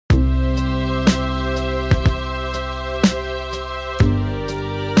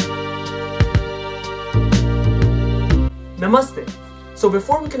Namaste! So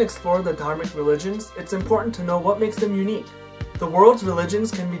before we can explore the Dharmic religions, it's important to know what makes them unique. The world's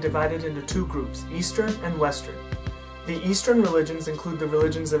religions can be divided into two groups, Eastern and Western. The Eastern religions include the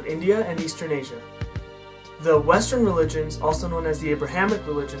religions of India and Eastern Asia. The Western religions, also known as the Abrahamic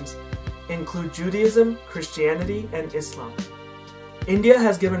religions, include Judaism, Christianity, and Islam. India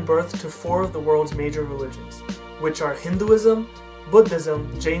has given birth to four of the world's major religions, which are Hinduism,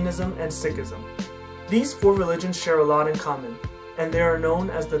 Buddhism, Jainism, and Sikhism. These four religions share a lot in common, and they are known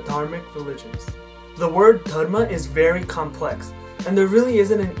as the Dharmic religions. The word dharma is very complex, and there really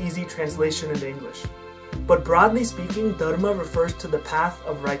isn't an easy translation into English. But broadly speaking, dharma refers to the path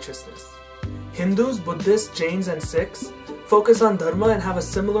of righteousness. Hindus, Buddhists, Jains, and Sikhs focus on dharma and have a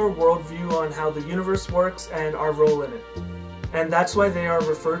similar worldview on how the universe works and our role in it. And that's why they are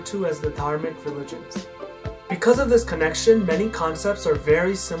referred to as the Dharmic religions. Because of this connection, many concepts are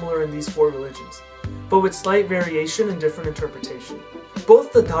very similar in these four religions, but with slight variation and different interpretation.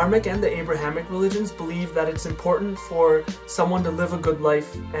 Both the Dharmic and the Abrahamic religions believe that it's important for someone to live a good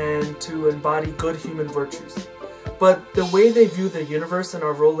life and to embody good human virtues. But the way they view the universe and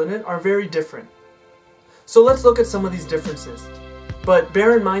our role in it are very different. So let's look at some of these differences. But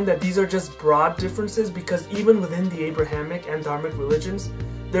bear in mind that these are just broad differences because even within the Abrahamic and Dharmic religions,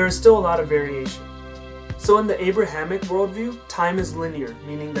 there is still a lot of variation. So in the Abrahamic worldview, time is linear,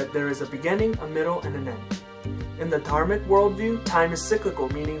 meaning that there is a beginning, a middle, and an end. In the Dharmic worldview, time is cyclical,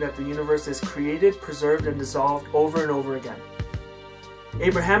 meaning that the universe is created, preserved, and dissolved over and over again.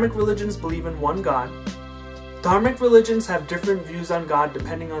 Abrahamic religions believe in one God. Dharmic religions have different views on God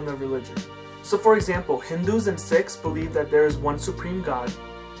depending on the religion. So for example, Hindus and Sikhs believe that there is one supreme God.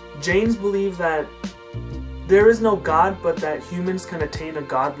 Jains believe that there is no God but that humans can attain a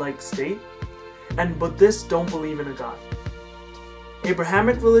godlike state. And Buddhists don't believe in a God.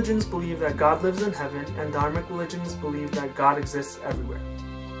 Abrahamic religions believe that God lives in heaven, and Dharmic religions believe that God exists everywhere.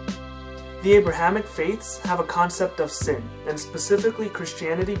 The Abrahamic faiths have a concept of sin, and specifically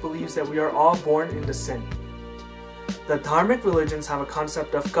Christianity believes that we are all born into sin. The Dharmic religions have a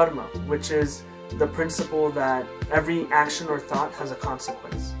concept of karma, which is the principle that every action or thought has a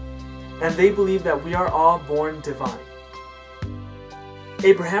consequence. And they believe that we are all born divine.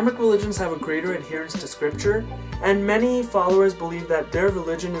 Abrahamic religions have a greater adherence to scripture, and many followers believe that their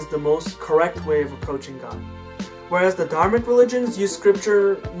religion is the most correct way of approaching God. Whereas the Dharmic religions use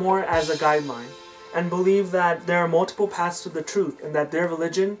scripture more as a guideline, and believe that there are multiple paths to the truth, and that their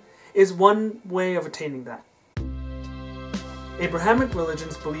religion is one way of attaining that. Abrahamic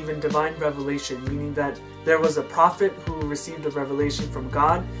religions believe in divine revelation, meaning that there was a prophet who received a revelation from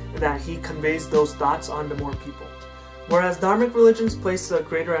God, and that he conveys those thoughts onto more people. Whereas Dharmic religions place a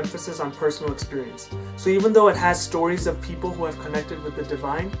greater emphasis on personal experience. So even though it has stories of people who have connected with the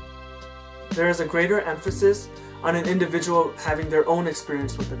divine, there is a greater emphasis on an individual having their own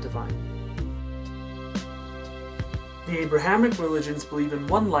experience with the divine. The Abrahamic religions believe in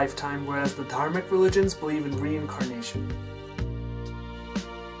one lifetime, whereas the Dharmic religions believe in reincarnation.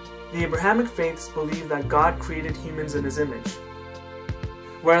 The Abrahamic faiths believe that God created humans in his image,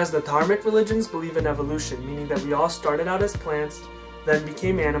 whereas the Dharmic religions believe in evolution, meaning that we all started out as plants, then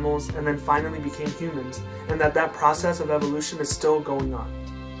became animals, and then finally became humans, and that process of evolution is still going on.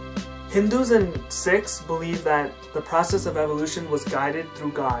 Hindus and Sikhs believe that the process of evolution was guided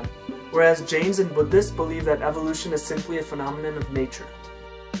through God, whereas Jains and Buddhists believe that evolution is simply a phenomenon of nature.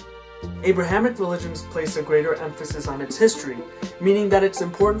 Abrahamic religions place a greater emphasis on its history, meaning that it's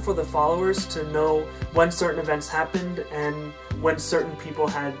important for the followers to know when certain events happened and when certain people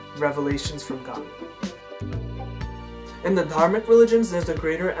had revelations from God. In the Dharmic religions, there's a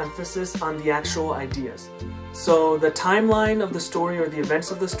greater emphasis on the actual ideas. So the timeline of the story or the events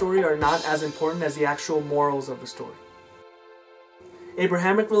of the story are not as important as the actual morals of the story.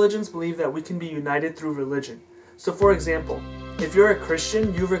 Abrahamic religions believe that we can be united through religion. So for example, if you're a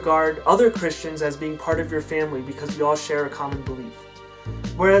Christian, you regard other Christians as being part of your family because you all share a common belief.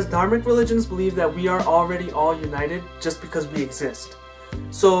 Whereas Dharmic religions believe that we are already all united just because we exist.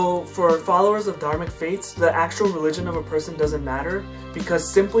 So for followers of Dharmic faiths, the actual religion of a person doesn't matter because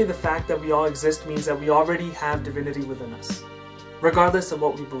simply the fact that we all exist means that we already have divinity within us, regardless of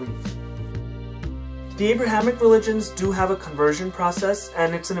what we believe. The Abrahamic religions do have a conversion process,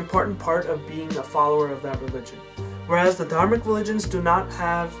 and it's an important part of being a follower of that religion. Whereas the Dharmic religions do not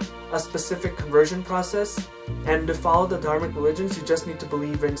have a specific conversion process, and to follow the Dharmic religions, you just need to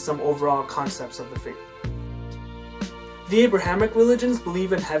believe in some overall concepts of the faith. The Abrahamic religions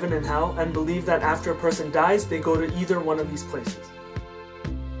believe in heaven and hell, and believe that after a person dies, they go to either one of these places.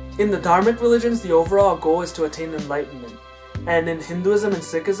 In the Dharmic religions, the overall goal is to attain enlightenment, and in Hinduism and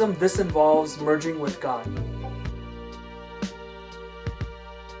Sikhism, this involves merging with God.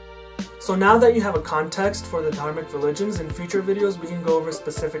 So now that you have a context for the Dharmic religions, in future videos we can go over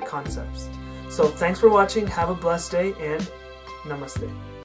specific concepts. So thanks for watching, have a blessed day, and Namaste.